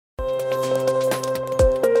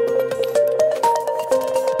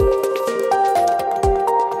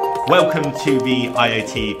Welcome to the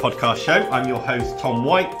IoT podcast show. I'm your host, Tom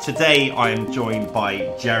White. Today I am joined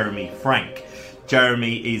by Jeremy Frank.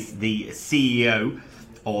 Jeremy is the CEO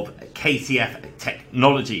of KCF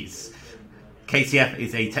Technologies. KCF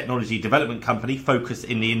is a technology development company focused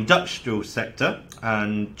in the industrial sector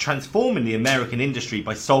and transforming the American industry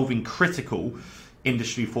by solving critical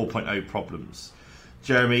Industry 4.0 problems.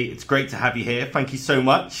 Jeremy, it's great to have you here. Thank you so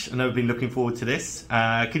much. I know I've been looking forward to this.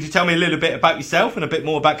 Could you tell me a little bit about yourself and a bit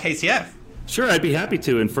more about KCF? Sure, I'd be happy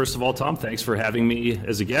to. And first of all, Tom, thanks for having me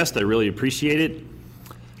as a guest. I really appreciate it.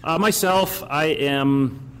 Myself,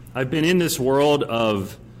 I've been in this world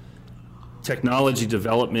of technology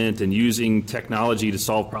development and using technology to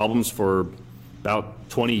solve problems for about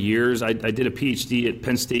 20 years. I did a PhD at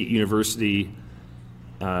Penn State University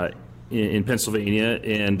in Pennsylvania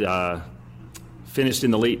and finished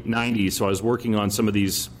in the late 90s, so I was working on some of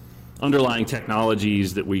these underlying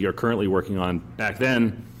technologies that we are currently working on back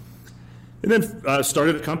then. And then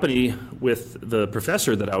started a company with the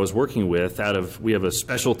professor that I was working with. We have a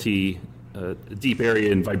specialty, deep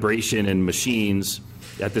area in vibration and machines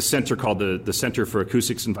at the center called the Center for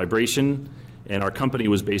Acoustics and Vibration. And our company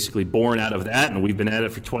was basically born out of that, and we've been at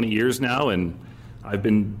it for 20 years now. And I've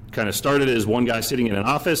been kind of started as one guy sitting in an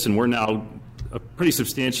office, and we're now a pretty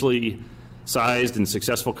substantially sized and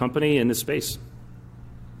successful company in this space.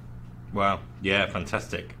 Wow! Yeah,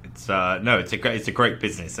 fantastic. It's a great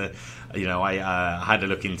business. I had a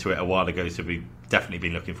look into it a while ago, so we've definitely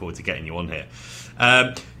been looking forward to getting you on here.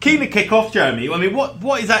 Keen to kick off, Jeremy. I mean,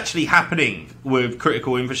 what is actually happening with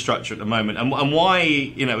critical infrastructure at the moment, and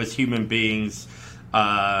why, as human beings,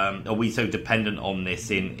 are we so dependent on this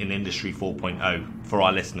in Industry 4.0 for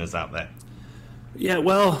our listeners out there? Yeah,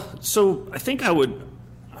 well, so I think I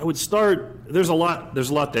would start. There's a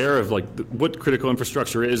lot there of like what critical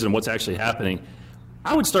infrastructure is and what's actually happening.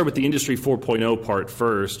 I would start with the Industry 4.0 part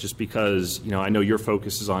first, just because I know your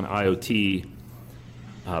focus is on IoT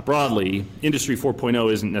broadly. Industry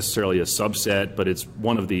 4.0 isn't necessarily a subset, but it's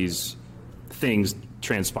one of these things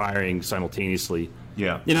transpiring simultaneously.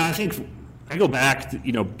 Yeah. I think I go back.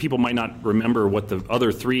 People might not remember what the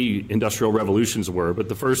other three industrial revolutions were, but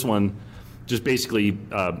the first one, just basically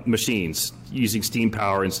machines using steam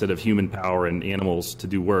power instead of human power and animals to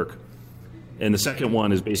do work. And the second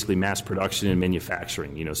one is basically mass production and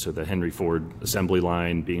manufacturing, so the Henry Ford assembly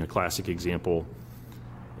line being a classic example.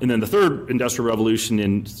 And then the third industrial revolution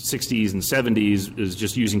in 60s and 70s is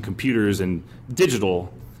just using computers and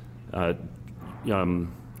digital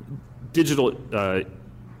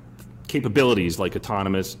capabilities like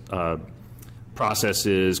autonomous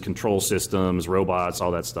processes, control systems, robots,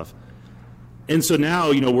 all that stuff. And so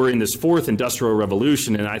now, we're in this fourth industrial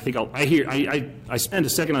revolution, and I think I spend a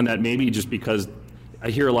second on that maybe just because I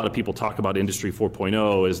hear a lot of people talk about Industry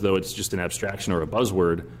 4.0 as though it's just an abstraction or a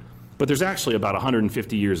buzzword, but there's actually about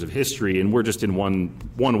 150 years of history, and we're just in one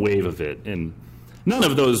wave of it, and none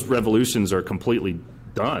of those revolutions are completely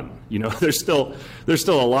done. There's still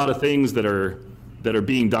a lot of things that are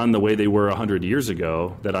being done the way they were 100 years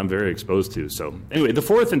ago that I'm very exposed to. So anyway, the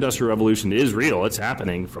fourth industrial revolution is real. It's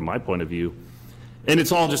happening from my point of view. And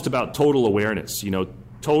it's all just about total awareness,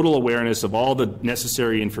 total awareness of all the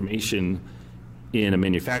necessary information in a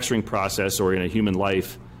manufacturing process or in a human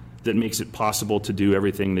life that makes it possible to do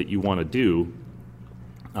everything that you want to do,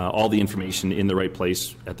 all the information in the right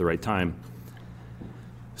place at the right time.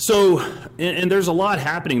 So, and there's a lot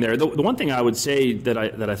happening there. The one thing I would say that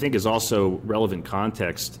I think is also relevant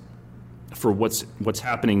context for what's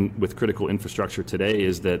happening with critical infrastructure today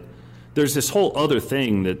is that there's this whole other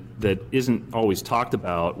thing that isn't always talked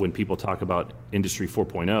about when people talk about Industry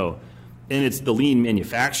 4.0, and it's the lean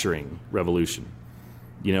manufacturing revolution,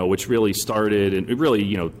 which really started and it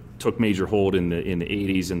really took major hold in the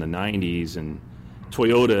 80s and the 90s, and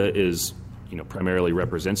Toyota is primarily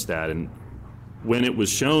represents that. And when it was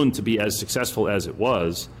shown to be as successful as it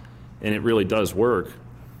was, and it really does work,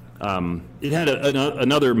 it had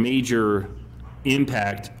another major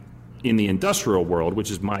impact in the industrial world, which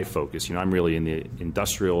is my focus. I'm really in the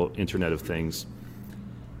industrial Internet of Things.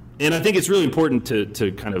 And I think it's really important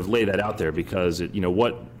to kind of lay that out there because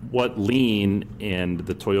what Lean and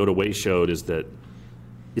the Toyota Way showed is that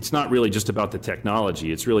it's not really just about the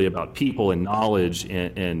technology. It's really about people and knowledge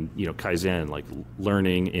and Kaizen, like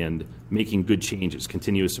learning and making good changes,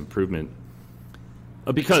 continuous improvement.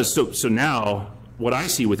 Because so now what I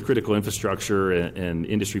see with critical infrastructure and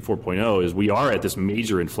Industry 4.0 is we are at this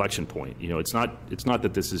major inflection point. It's not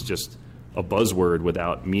that this is just a buzzword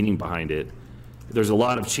without meaning behind it. There's a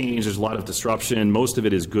lot of change. There's a lot of disruption. Most of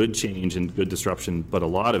it is good change and good disruption, but a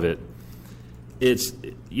lot of it it's,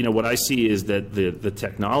 what I see is that the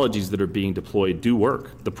technologies that are being deployed do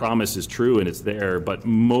work. The promise is true and it's there, but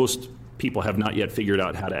most people have not yet figured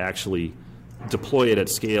out how to actually deploy it at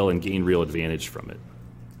scale and gain real advantage from it.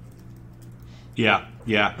 Yeah.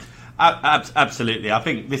 Absolutely. I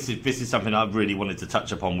think this is something I really wanted to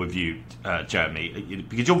touch upon with you, Jeremy,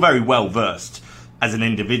 because you're very well versed as an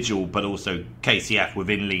individual, but also KCF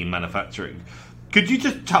within lean manufacturing. Could you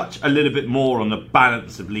just touch a little bit more on the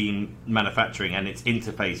balance of lean manufacturing and its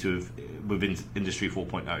interface with Industry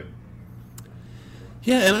 4.0?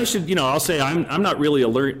 Yeah, and I should, I'll say I'm not really a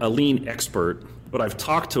lean expert, but I've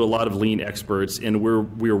talked to a lot of lean experts, and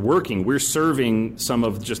we're serving some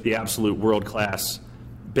of just the absolute world-class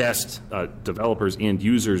best developers and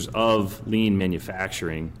users of lean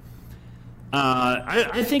manufacturing.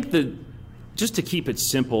 I think that, just to keep it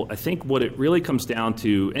simple, I think what it really comes down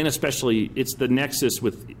to, and especially it's the nexus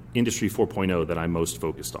with Industry 4.0 that I'm most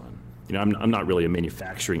focused on. I'm not really a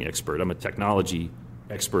manufacturing expert. I'm a technology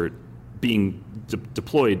expert being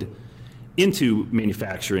deployed into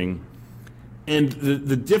manufacturing. And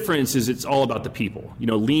the difference is it's all about the people.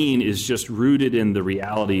 Lean is just rooted in the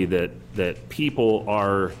reality that people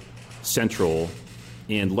are central,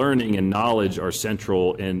 and learning and knowledge are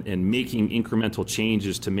central, and making incremental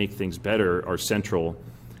changes to make things better are central.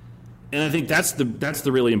 And I think that's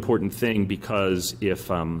the really important thing, because if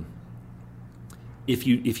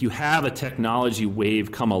you have a technology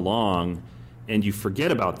wave come along and you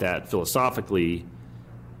forget about that philosophically,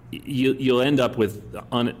 you'll end up with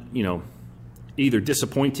either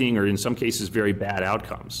disappointing or in some cases very bad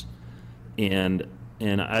outcomes. And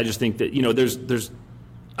I just think that there's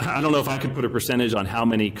I don't know if I could put a percentage on how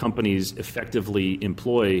many companies effectively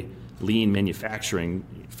employ lean manufacturing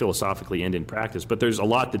philosophically and in practice, but there's a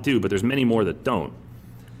lot that do, but there's many more that don't.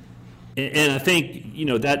 And I think,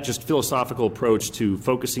 that just philosophical approach to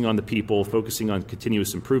focusing on the people, focusing on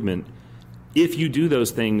continuous improvement, if you do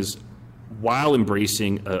those things while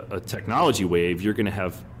embracing a technology wave, you're going to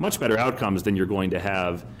have much better outcomes than you're going to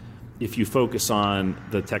have if you focus on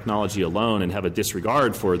the technology alone and have a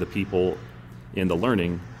disregard for the people in the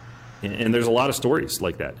learning. And there's a lot of stories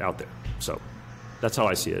like that out there. So that's how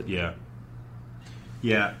I see it.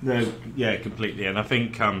 Yeah, completely. And I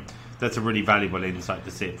think that's a really valuable insight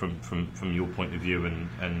to see it from your point of view,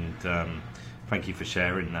 and thank you for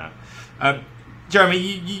sharing that. Jeremy,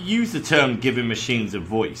 you use the term giving machines a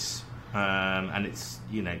voice, and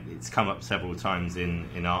it's come up several times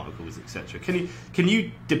in articles, etc. Can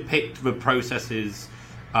you depict the processes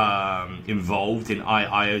involved in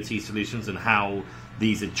IoT solutions and how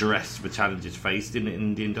these address the challenges faced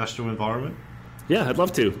in the industrial environment? Yeah, I'd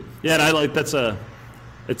love to. Yeah, and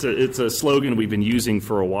it's a slogan we've been using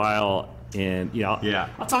for a while, and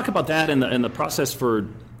I'll talk about that and the process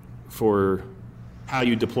for how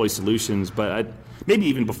you deploy solutions. But maybe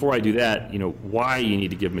even before I do that, why you need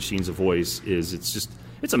to give machines a voice is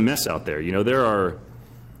it's a mess out there. There are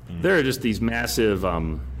just these massive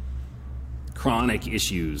chronic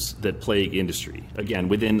issues that plague industry. Again,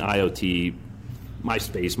 within IoT,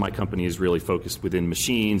 my company is really focused within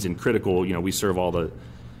machines and critical. We serve all the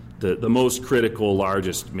most critical,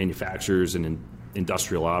 largest manufacturers and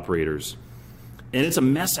industrial operators, and it's a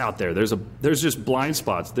mess out there. There's just blind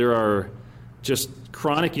spots. There are just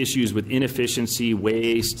chronic issues with inefficiency,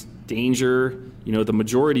 waste, danger. The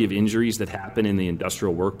majority of injuries that happen in the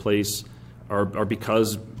industrial workplace are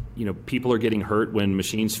because people are getting hurt when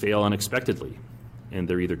machines fail unexpectedly, and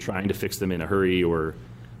they're either trying to fix them in a hurry or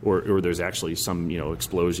there's actually some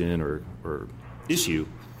explosion or issue.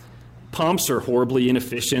 Pumps are horribly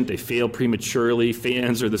inefficient. They fail prematurely.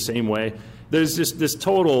 Fans are the same way. There's just this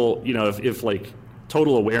total, if like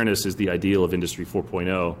total awareness is the ideal of Industry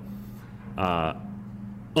 4.0,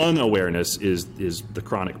 unawareness is the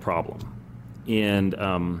chronic problem. And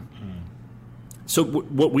so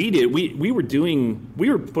what we did, we were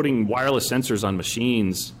putting wireless sensors on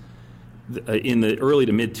machines in the early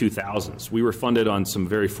to mid 2000s. We were funded on some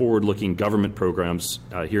very forward-looking government programs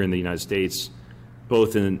here in the United States,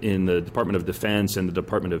 both in the Department of Defense and the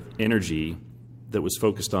Department of Energy, that was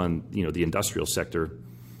focused on the industrial sector.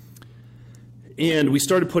 And we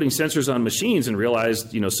started putting sensors on machines and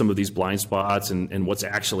realized some of these blind spots and what's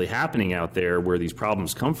actually happening out there, where these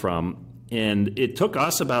problems come from. And it took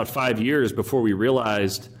us about 5 years before we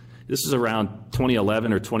realized, this is around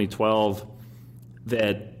 2011 or 2012,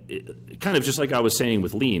 that kind of just like I was saying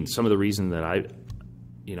with lean, some of the reason that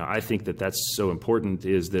I think that that's so important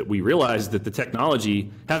is that we realized that the technology,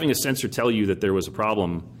 having a sensor tell you that there was a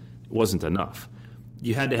problem, wasn't enough.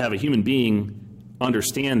 You had to have a human being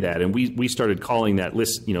understand that, and we started calling that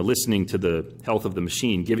listening to the health of the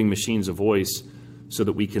machine, giving machines a voice so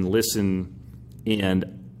that we can listen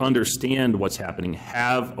and understand what's happening,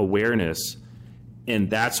 have awareness, and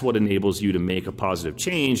that's what enables you to make a positive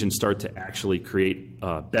change and start to actually create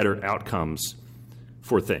better outcomes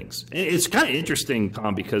for things. And it's kind of interesting,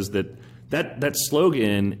 Tom, because that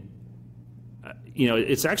slogan,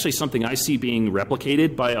 it's actually something I see being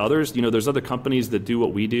replicated by others. There's other companies that do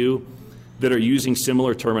what we do that are using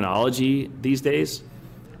similar terminology these days.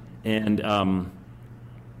 And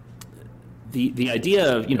the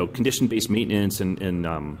idea of condition-based maintenance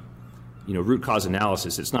and root cause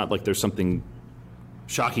analysis, it's not like there's something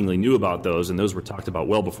shockingly new about those, and those were talked about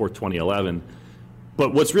well before 2011.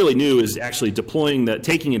 But what's really new is actually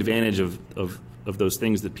taking advantage of those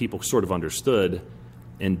things that people sort of understood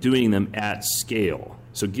and doing them at scale.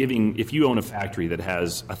 So if you own a factory that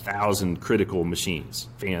has 1,000 critical machines,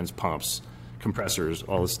 fans, pumps, compressors,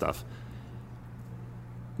 all this stuff,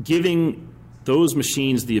 giving those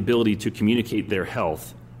machines the ability to communicate their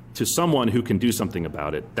health to someone who can do something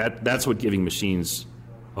about it, that's what giving machines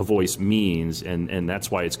a voice means, and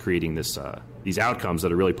that's why it's creating these outcomes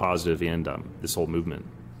that are really positive and this whole movement.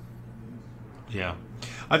 Yeah.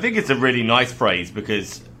 I think it's a really nice phrase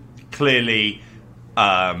because clearly,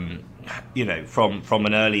 from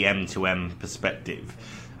an early M2M perspective,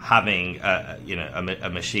 having a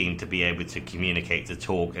machine to be able to communicate, to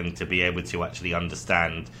talk, and to be able to actually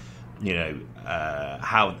understand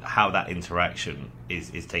how that interaction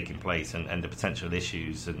is taking place and the potential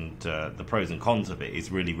issues and the pros and cons of it is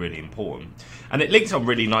really, really important. And it links on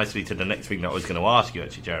really nicely to the next thing that I was going to ask you,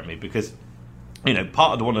 actually, Jeremy, because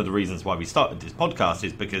one of the reasons why we started this podcast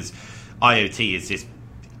is because IoT is this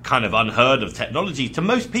kind of unheard of technology to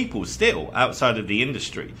most people still outside of the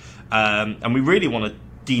industry, and we really want to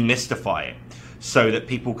demystify it so that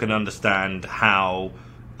people can understand how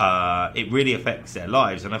it really affects their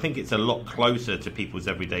lives. And I think it's a lot closer to people's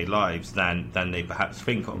everyday lives than they perhaps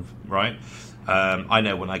think of, right? I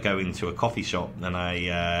know when I go into a coffee shop and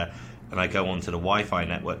I go onto the Wi-Fi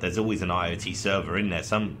network, there's always an IoT server in there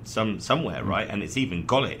somewhere, right? And it's even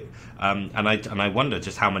got it. And I wonder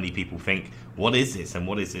just how many people think, what is this, and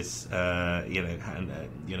what is this, what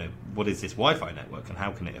is this Wi-Fi network, and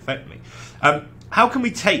how can it affect me? How can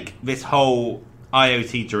we take this whole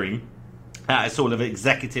IoT dream at a sort of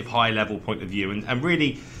executive high-level point of view and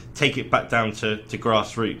really take it back down to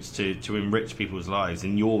grassroots to enrich people's lives?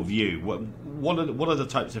 In your view, what are the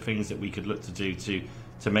types of things that we could look to do to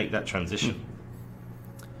make that transition?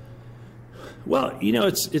 Well,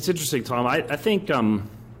 it's interesting, Tom. I think, so I'm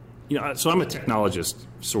a technologist,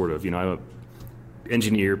 sort of. I'm an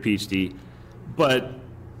engineer, PhD, but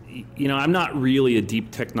I'm not really a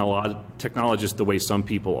deep technologist the way some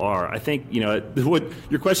people are. I think, what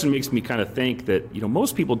your question makes me kind of think that,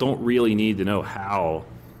 most people don't really need to know how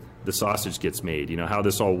the sausage gets made, how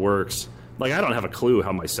this all works. Like, I don't have a clue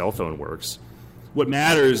how my cell phone works. What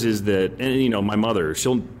matters is that, and my mother,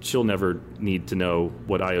 she'll never need to know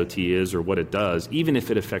what IoT is or what it does, even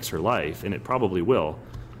if it affects her life, and it probably will.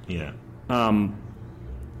 Yeah.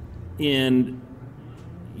 And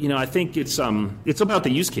I think it's about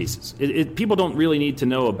the use cases. People don't really need to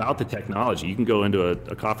know about the technology. You can go into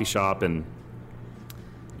a coffee shop and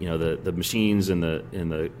the machines and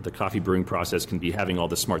the coffee brewing process can be having all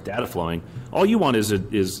the smart data flowing. All you want is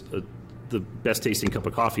the best tasting cup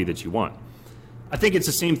of coffee that you want. I think it's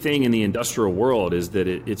the same thing in the industrial world, is that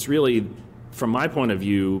it's really, from my point of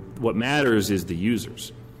view, what matters is the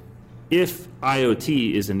users. If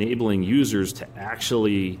IoT is enabling users to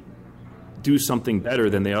actually do something better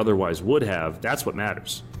than they otherwise would have, that's what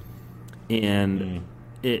matters. And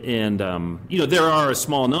there are a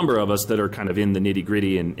small number of us that are kind of in the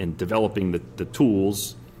nitty-gritty and developing the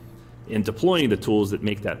tools and deploying the tools that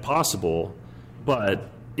make that possible, but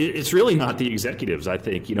it's really not the executives, I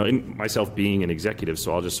think. In myself being an executive,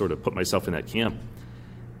 so I'll just sort of put myself in that camp.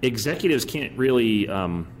 Executives can't really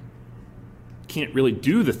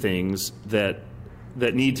do the things that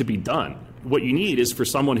need to be done. What you need is for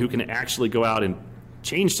someone who can actually go out and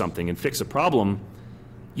change something and fix a problem.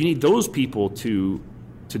 You need those people to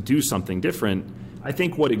do something different. I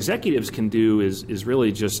think what executives can do is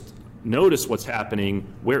really just notice what's happening,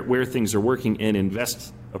 where things are working, and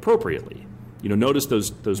invest appropriately. Notice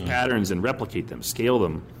those patterns and replicate them, scale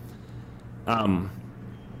them. And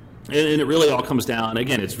it really all comes down,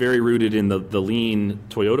 again, it's very rooted in the lean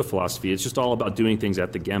Toyota philosophy. It's just all about doing things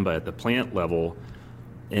at the Gemba, at the plant level,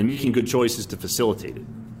 and making good choices to facilitate it.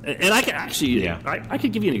 And I can actually, I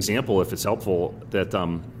could give you an example if it's helpful, that,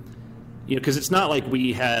 because it's not like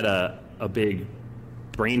we had a big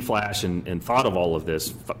brain flash and thought of all of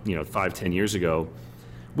this, 5-10 years ago.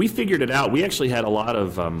 We figured it out. We actually had a lot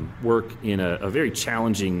of work in a very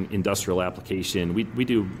challenging industrial application. We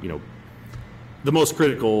do, the most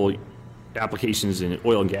critical applications in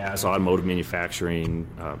oil and gas, automotive manufacturing,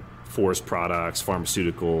 forest products,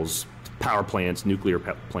 pharmaceuticals, power plants, nuclear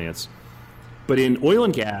plants. But in oil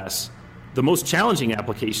and gas, the most challenging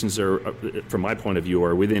applications are, from my point of view,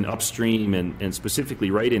 are within upstream and specifically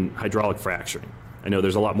right in hydraulic fracturing. I know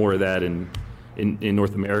there's a lot more of that in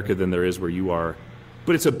North America than there is where you are.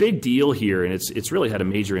 But it's a big deal here, and it's really had a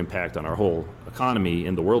major impact on our whole economy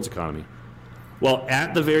and the world's economy. Well,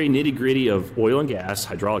 at the very nitty-gritty of oil and gas,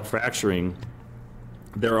 hydraulic fracturing,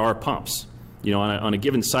 there are pumps. You know, on a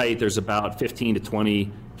given site, there's about 15 to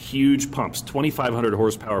 20 huge pumps, 2,500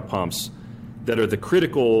 horsepower pumps that are the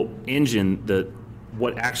critical engine that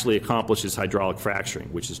what actually accomplishes hydraulic fracturing,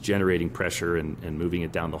 which is generating pressure and moving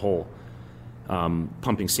it down the hole,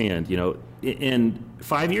 pumping sand. You know, and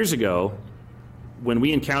 5 years ago, when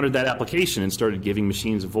we encountered that application and started giving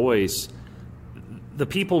machines a voice, the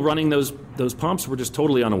people running those pumps were just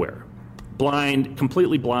totally unaware,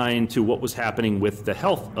 completely blind to what was happening with the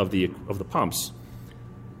health of the pumps.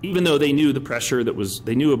 Even though they knew the pressure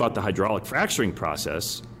they knew about the hydraulic fracturing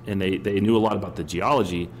process, and they knew a lot about the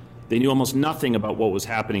geology, they knew almost nothing about what was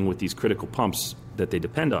happening with these critical pumps that they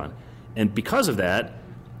depend on. And because of that,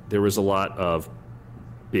 there was a lot of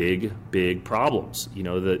big problems. You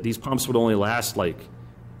know, these pumps would only last like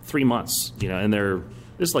 3 months, you know, and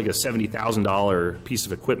this is like a $70,000 piece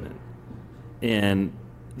of equipment. And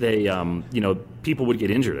they, you know, people would get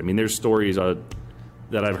injured. I mean, there's stories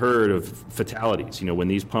that I've heard of fatalities, you know, when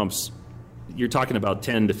these pumps, you're talking about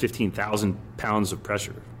 10 to 15,000 pounds of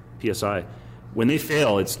pressure, PSI. When they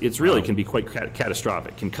fail, it's really can be quite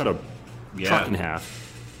catastrophic, can cut a truck in half.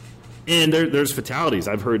 And there's fatalities.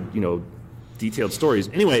 I've heard, you know, detailed stories.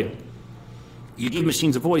 Anyway, you give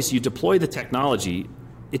machines a voice, you deploy the technology.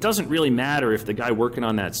 It doesn't really matter if the guy working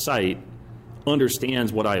on that site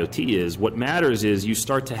understands what IoT is. What matters is you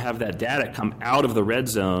start to have that data come out of the red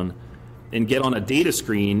zone and get on a data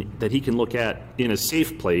screen that he can look at in a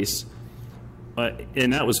safe place.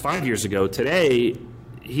 And that was 5 years ago. Today,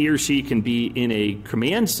 he or she can be in a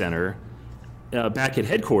command center back at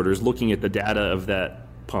headquarters looking at the data of that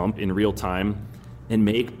pump in real time and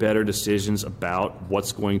make better decisions about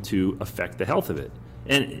what's going to affect the health of it.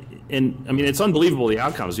 And I mean, it's unbelievable the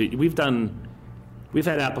outcomes. We've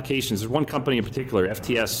had applications. There's one company in particular,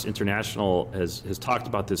 FTS International, has talked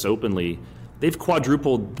about this openly. They've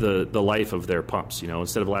quadrupled the life of their pumps. You know,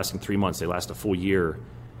 instead of lasting 3 months, they last a full year.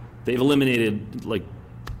 They've eliminated like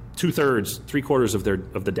 2/3, 3/4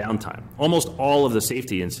 of the downtime. Almost all of the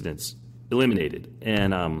safety incidents eliminated.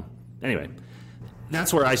 And anyway,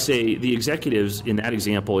 that's where I say the executives in that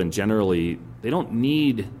example and generally, they don't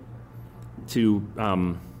need to.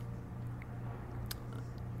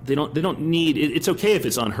 They don't need. It's okay if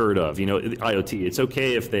it's unheard of. You know, IoT. It's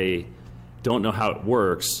okay if they don't know how it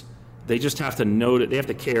works. They just have to know that they have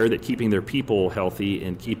to care that keeping their people healthy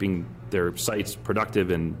and keeping their sites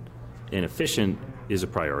productive and efficient is a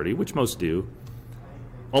priority, which most do.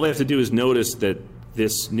 All they have to do is notice that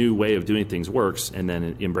this new way of doing things works and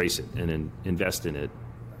then embrace it and then invest in it.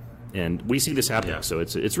 And we see this happening, so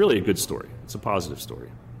it's really a good story. It's a positive story.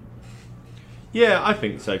 Yeah, I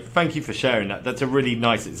think so. Thank you for sharing that. That's a really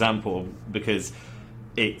nice example because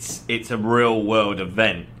it's a real world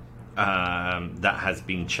event that has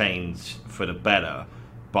been changed for the better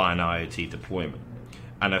by an IoT deployment.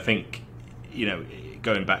 And I think, you know,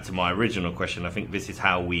 going back to my original question, I think this is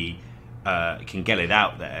how we can get it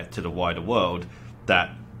out there to the wider world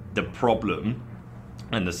that the problem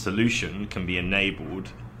and the solution can be enabled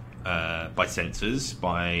by sensors,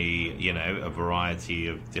 by, you know, a variety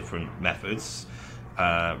of different methods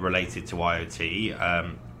related to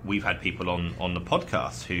IoT. We've had people on the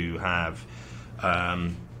podcast who have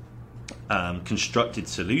constructed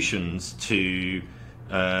solutions to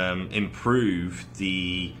improve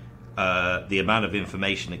the amount of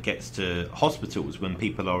information that gets to hospitals when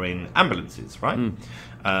people are in ambulances, right?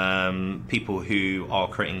 People who are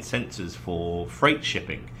creating sensors for freight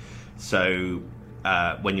shipping. So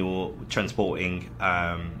when you're transporting,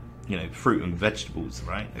 you know, fruit and vegetables,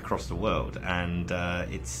 right, across the world, and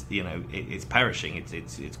it's, you know, it's perishing,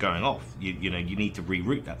 it's going off. You know, you need to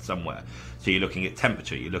reroute that somewhere. So you're looking at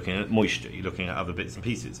temperature, you're looking at moisture, you're looking at other bits and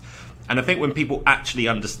pieces. And I think when people actually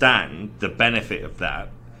understand the benefit of that,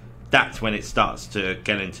 that's when it starts to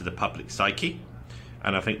get into the public psyche.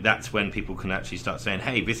 And I think that's when people can actually start saying,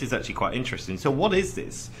 hey, this is actually quite interesting. So what is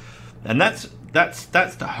this? And that's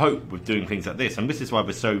the hope with doing things like this. And this is why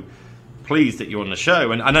we're so pleased that you're on the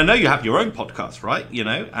show. And I know you have your own podcast, right? You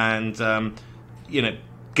know, and, you know,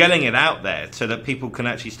 getting it out there so that people can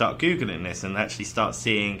actually start Googling this and actually start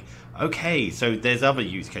seeing, okay, so there's other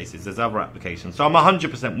use cases, there's other applications. So I'm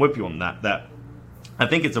 100% with you on that I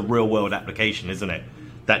think it's a real world application, isn't it,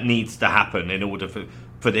 that needs to happen in order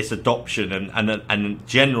for this adoption and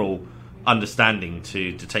general understanding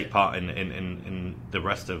to take part in the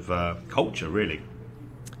rest of culture, really.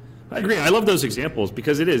 I agree. I love those examples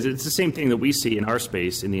because it's the same thing that we see in our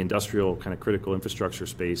space, in the industrial kind of critical infrastructure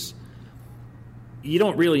space. You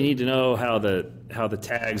don't really need to know how the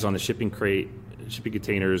tags on the shipping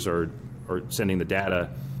containers are sending the data.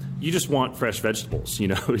 You just want fresh vegetables. You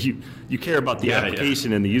know, you care about the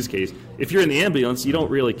application and the use case. If you're in the ambulance, you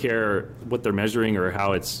don't really care what they're measuring or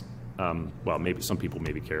how it's. Well, maybe some people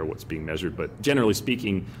maybe care what's being measured, but generally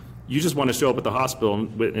speaking, you just want to show up at the hospital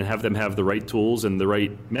and have them have the right tools and the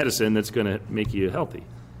right medicine that's going to make you healthy.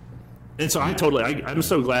 And so I'm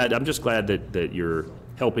so glad. I'm just glad that you're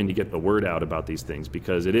helping to get the word out about these things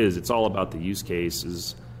because it's all about the use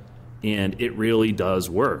cases, and it really does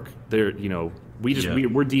work.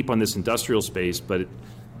 We're deep on this industrial space, but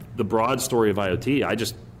the broad story of IoT,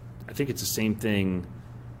 I think it's the same thing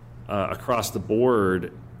across the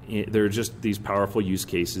board. There are just these powerful use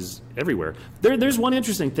cases everywhere. There's one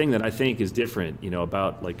interesting thing that I think is different,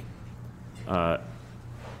 about like the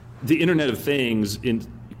Internet of Things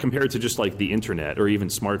compared to just like the internet or even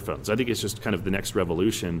smartphones. I think it's just kind of the next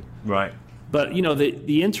revolution. Right. But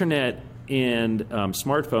the internet and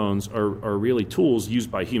smartphones are really tools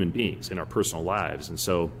used by human beings in our personal lives, and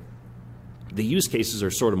so the use cases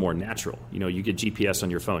are sort of more natural. You get GPS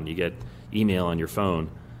on your phone, you get email on your phone.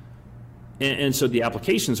 And so the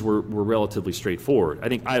applications were relatively straightforward. I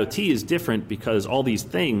think IoT is different because all these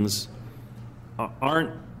things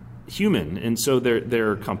aren't human, and so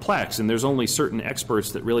they're complex, and there's only certain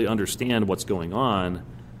experts that really understand what's going on.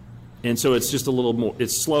 And so it's just a little more,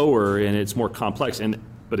 it's slower and it's more complex,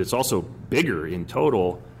 but it's also bigger in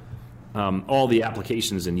total, all the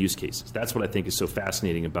applications and use cases. That's what I think is so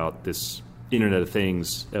fascinating about this Internet of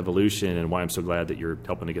Things evolution and why I'm so glad that you're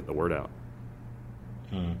helping to get the word out.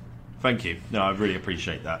 Thank you. No, I really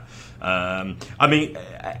appreciate that. I mean,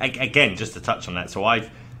 again, just to touch on that, so I've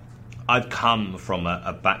come from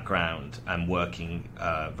a background and working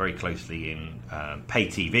very closely in pay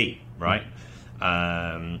TV, right?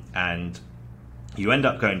 And you end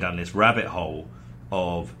up going down this rabbit hole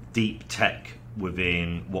of deep tech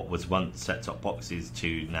within what was once set-top boxes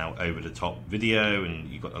to now over-the-top video, and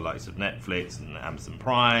you've got the likes of Netflix and Amazon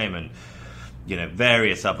Prime and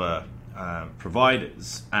various other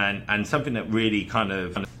providers, and something that really kind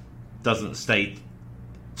of doesn't stay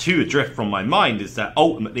too adrift from my mind is that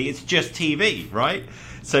ultimately it's just TV, right?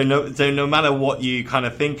 So no matter what you kind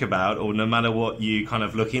of think about or no matter what you kind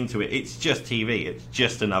of look into it, it's just TV. It's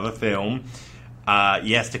just another film.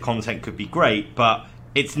 Yes, the content could be great, but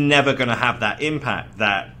it's never going to have that impact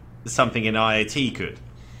that something in IoT could.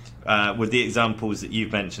 With the examples that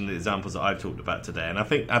you've mentioned, the examples that I've talked about today, and I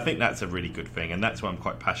think that's a really good thing, and that's why I'm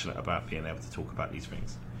quite passionate about being able to talk about these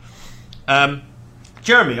things.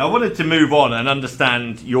 Jeremy, I wanted to move on and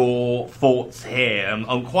understand your thoughts here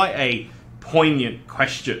on quite a poignant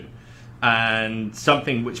question, and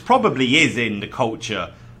something which probably is in the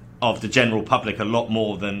culture of the general public a lot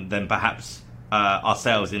more than perhaps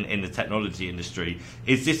ourselves in the technology industry,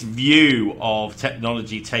 is this view of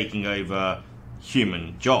technology taking over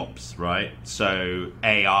human jobs, right? So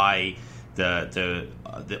AI, the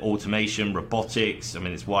automation, robotics. I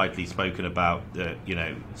mean, it's widely spoken about.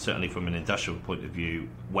 Certainly from an industrial point of view,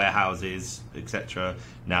 warehouses, etc.,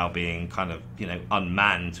 now being kind of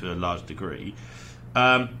unmanned to a large degree.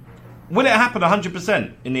 Will it happen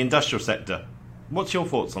 100% in the industrial sector? What's your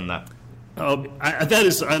thoughts on that?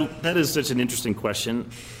 That is such an interesting question.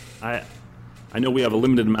 I know we have a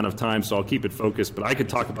limited amount of time, so I'll keep it focused. But I could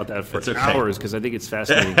talk about that for hours because I think it's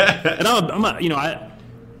fascinating. And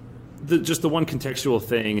just the one contextual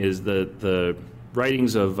thing is the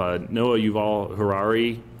writings of Noah Yuval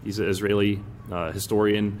Harari. He's an Israeli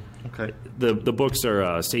historian. Okay. The books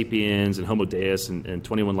are Sapiens and Homo Deus and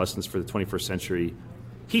 21 Lessons for the 21st Century.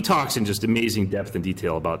 He talks in just amazing depth and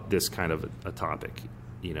detail about this kind of a topic,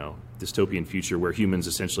 dystopian future where humans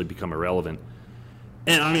essentially become irrelevant.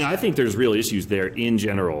 And I mean, I think there's real issues there in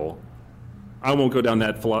general. I won't go down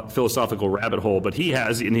that philosophical rabbit hole, but he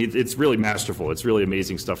has, and it's really masterful. It's really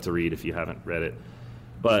amazing stuff to read if you haven't read it.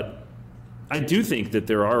 But I do think that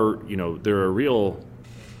there are real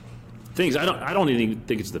things. I don't even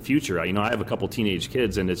think it's the future. I have a couple teenage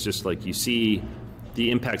kids, and it's just like you see the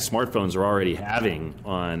impact smartphones are already having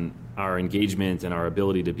on our engagement and our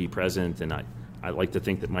ability to be present. And I like to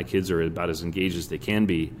think that my kids are about as engaged as they can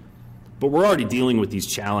be. But we're already dealing with these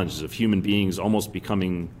challenges of human beings almost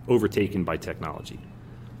becoming overtaken by technology.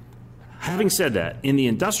 Having said that, in the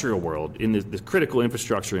industrial world, in the critical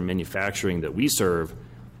infrastructure and manufacturing that we serve,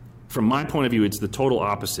 from my point of view, it's the total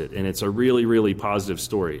opposite, and it's a really, really positive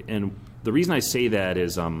story. And the reason I say that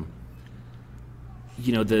is, the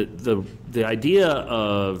idea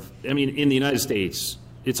of, I mean, in the United States,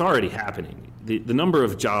 it's already happening. The number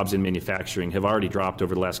of jobs in manufacturing have already dropped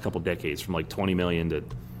over the last couple decades from like 20 million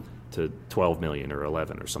to 12 million or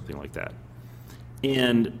 11 or something like that.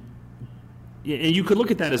 And you could look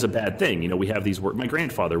at that as a bad thing. You know, we have these my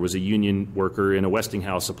grandfather was a union worker in a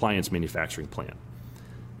Westinghouse appliance manufacturing plant.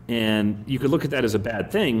 And you could look at that as a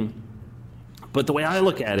bad thing, but the way I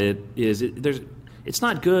look at it is it's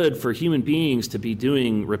not good for human beings to be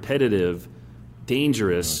doing repetitive,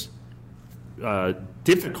 dangerous,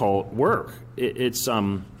 difficult work.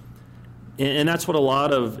 And that's what a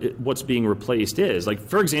lot of what's being replaced is. Like,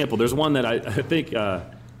 for example, there's one that I think,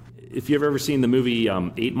 if you've ever seen the movie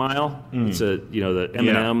 8 Mile, it's the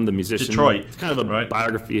Eminem, the musician. Detroit. It's kind of a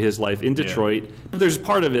biography of his life in Detroit. Yeah. There's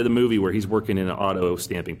part of the movie where he's working in an auto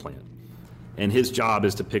stamping plant. And his job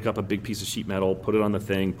is to pick up a big piece of sheet metal, put it on the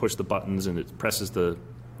thing, push the buttons, and it presses the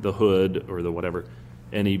hood or the whatever,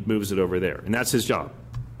 and he moves it over there. And that's his job.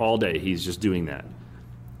 All day he's just doing that.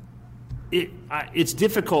 It's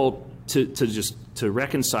difficult to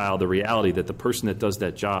reconcile the reality that the person that does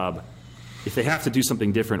that job, if they have to do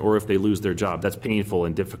something different or if they lose their job, that's painful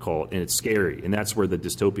and difficult and it's scary, and that's where the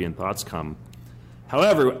dystopian thoughts come.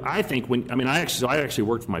 However, I think I actually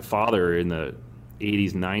worked for my father in the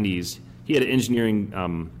 80s and 90s. He had an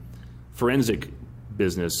engineering forensic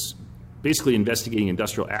business, basically investigating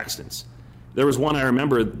industrial accidents. There was one I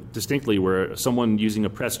remember distinctly where someone using a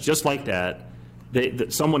press just like that,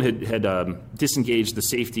 someone had disengaged the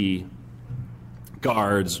safety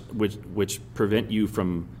guards which prevent you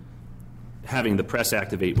from having the press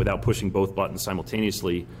activate without pushing both buttons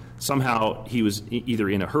simultaneously. Somehow he was either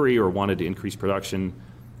in a hurry or wanted to increase production.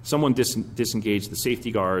 Someone disengaged the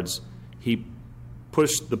safety guards. He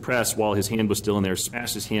pushed the press while his hand was still in there,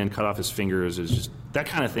 smashed his hand, cut off his fingers. It's just, that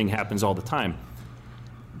kind of thing happens all the time.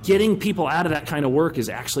 Getting people out of that kind of work is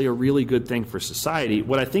actually a really good thing for society.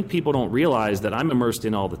 What I think people don't realize that I'm immersed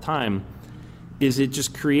in all the time is it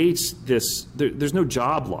just creates this, there's no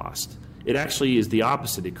job lost. It actually is the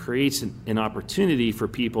opposite. It creates an opportunity for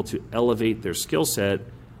people to elevate their skill set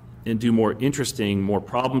and do more interesting, more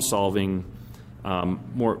problem-solving,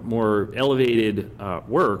 more elevated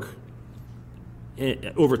work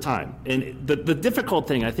over time. And the difficult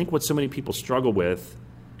thing, I think what so many people struggle with,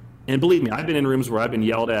 and believe me, I've been in rooms where I've been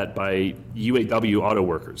yelled at by UAW auto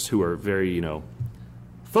workers who are very,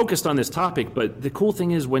 focused on this topic. But the cool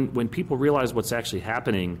thing is when people realize what's actually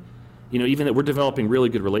happening, even that we're developing really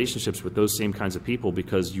good relationships with those same kinds of people,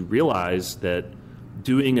 because you realize that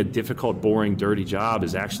doing a difficult, boring, dirty job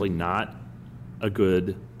is actually not a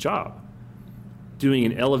good job. Doing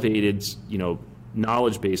an elevated,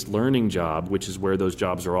 knowledge-based learning job, which is where those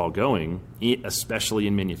jobs are all going, especially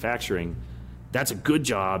in manufacturing, that's a good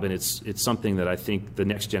job, and it's something that I think the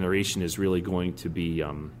next generation is really going to be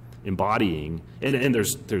embodying. And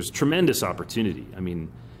there's tremendous opportunity. I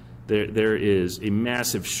mean, there is a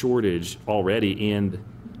massive shortage already, and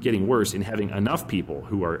getting worse, in having enough people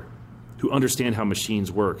who understand how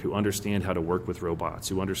machines work, who understand how to work with robots,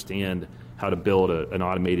 who understand how to build an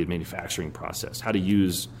automated manufacturing process, how to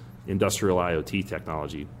use industrial IoT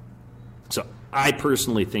technology. So I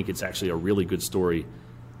personally think it's actually a really good story,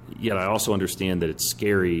 yet I also understand that it's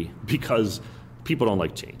scary because people don't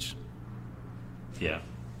like change. Yeah.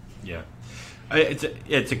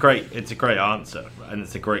 It's a great answer, and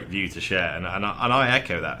it's a great view to share, and I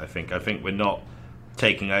echo that. I think we're not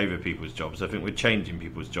taking over people's jobs. I think we're changing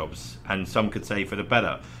people's jobs, and some could say for the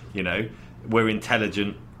better. We're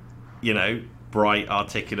intelligent, bright,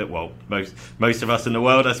 articulate. Well, most of us in the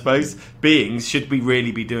world, I suppose, beings should we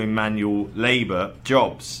really be doing manual labour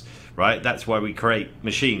jobs, right? That's why we create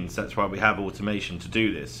machines. That's why we have automation to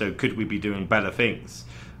do this. So could we be doing better things?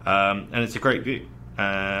 And it's a great view.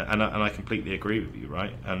 And I completely agree with you,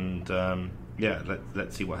 right? And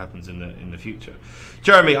let's see what happens in the future.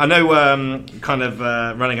 Jeremy, I know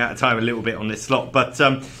running out of time a little bit on this slot, but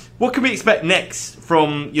what can we expect next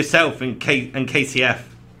from yourself and KCF?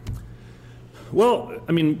 Well,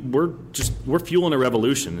 I mean, we're fueling a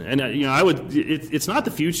revolution, and it's not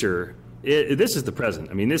the future. This is the present.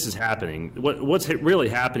 I mean, this is happening. What's really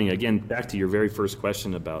happening? Again, back to your very first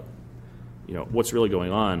question about what's really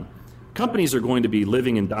going on. Companies are going to be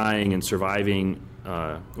living and dying and surviving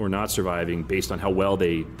or not surviving based on how well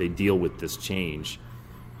they deal with this change.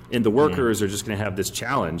 And the workers are just going to have this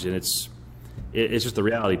challenge, and it's just the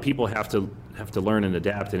reality. People have to learn and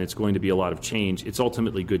adapt, and it's going to be a lot of change. It's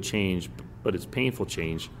ultimately good change, but it's painful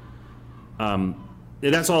change.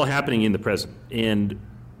 That's all happening in the present. And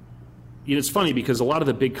it's funny because a lot of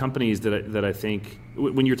the big companies that I think,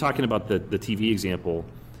 when you're talking about the TV example,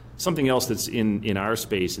 something else that's in our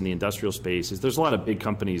space, in the industrial space, is there's a lot of big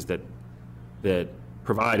companies that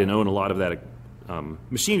provide and own a lot of that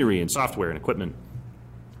machinery and software and equipment.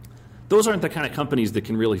 Those aren't the kind of companies that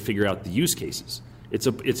can really figure out the use cases. It's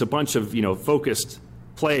a bunch of focused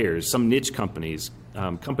players, some niche companies,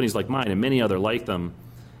 companies like mine and many other like them.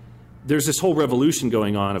 There's this whole revolution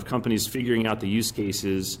going on of companies figuring out the use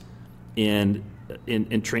cases and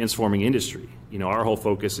transforming industry. Our whole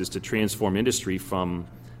focus is to transform industry from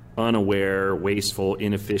unaware, wasteful,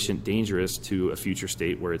 inefficient, dangerous to a future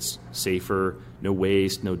state where it's safer, no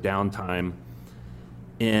waste, no downtime.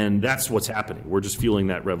 And that's what's happening. We're just fueling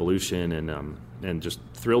that revolution and just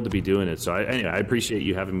thrilled to be doing it. So I appreciate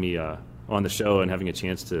you having me on the show and having a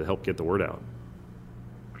chance to help get the word out.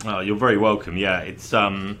 Oh, you're very welcome. Yeah, it's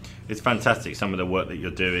fantastic, some of the work that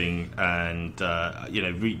you're doing, and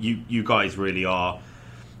you guys really are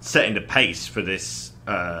setting the pace for this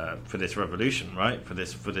revolution, right? For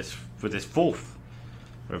this fourth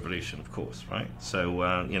revolution, of course, right? So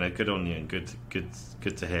good on you, and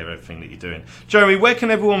good to hear everything that you're doing. Jeremy, where can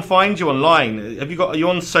everyone find you online? Are you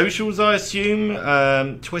on socials, I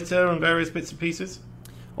assume, Twitter and various bits and pieces?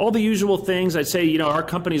 All the usual things. I'd say, our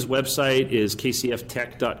company's website is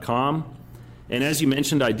kcftech.com. And as you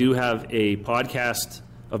mentioned, I do have a podcast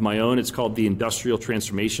of my own. It's called the Industrial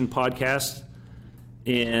Transformation Podcast.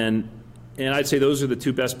 And I'd say those are the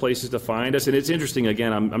two best places to find us. And it's interesting,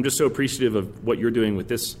 again, I'm just so appreciative of what you're doing with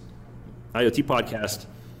this IoT podcast.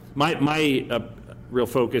 My real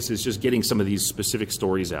focus is just getting some of these specific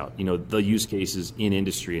stories out, the use cases in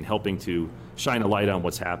industry and helping to shine a light on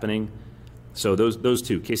what's happening. So those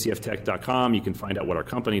two, kcftech.com, you can find out what our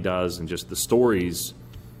company does and just the stories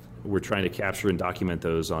we're trying to capture and document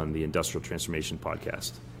those on the Industrial Transformation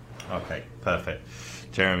Podcast. Okay, perfect.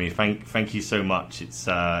 Jeremy, thank you so much.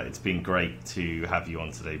 It's been great to have you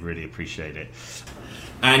on today. Really appreciate it.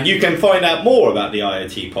 And you can find out more about the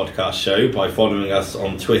IoT Podcast Show by following us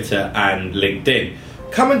on Twitter and LinkedIn.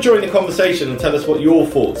 Come and join the conversation and tell us what your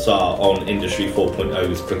thoughts are on Industry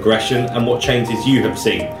 4.0's progression and what changes you have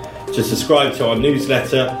seen. To subscribe to our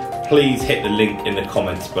newsletter, please hit the link in the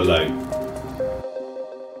comments below.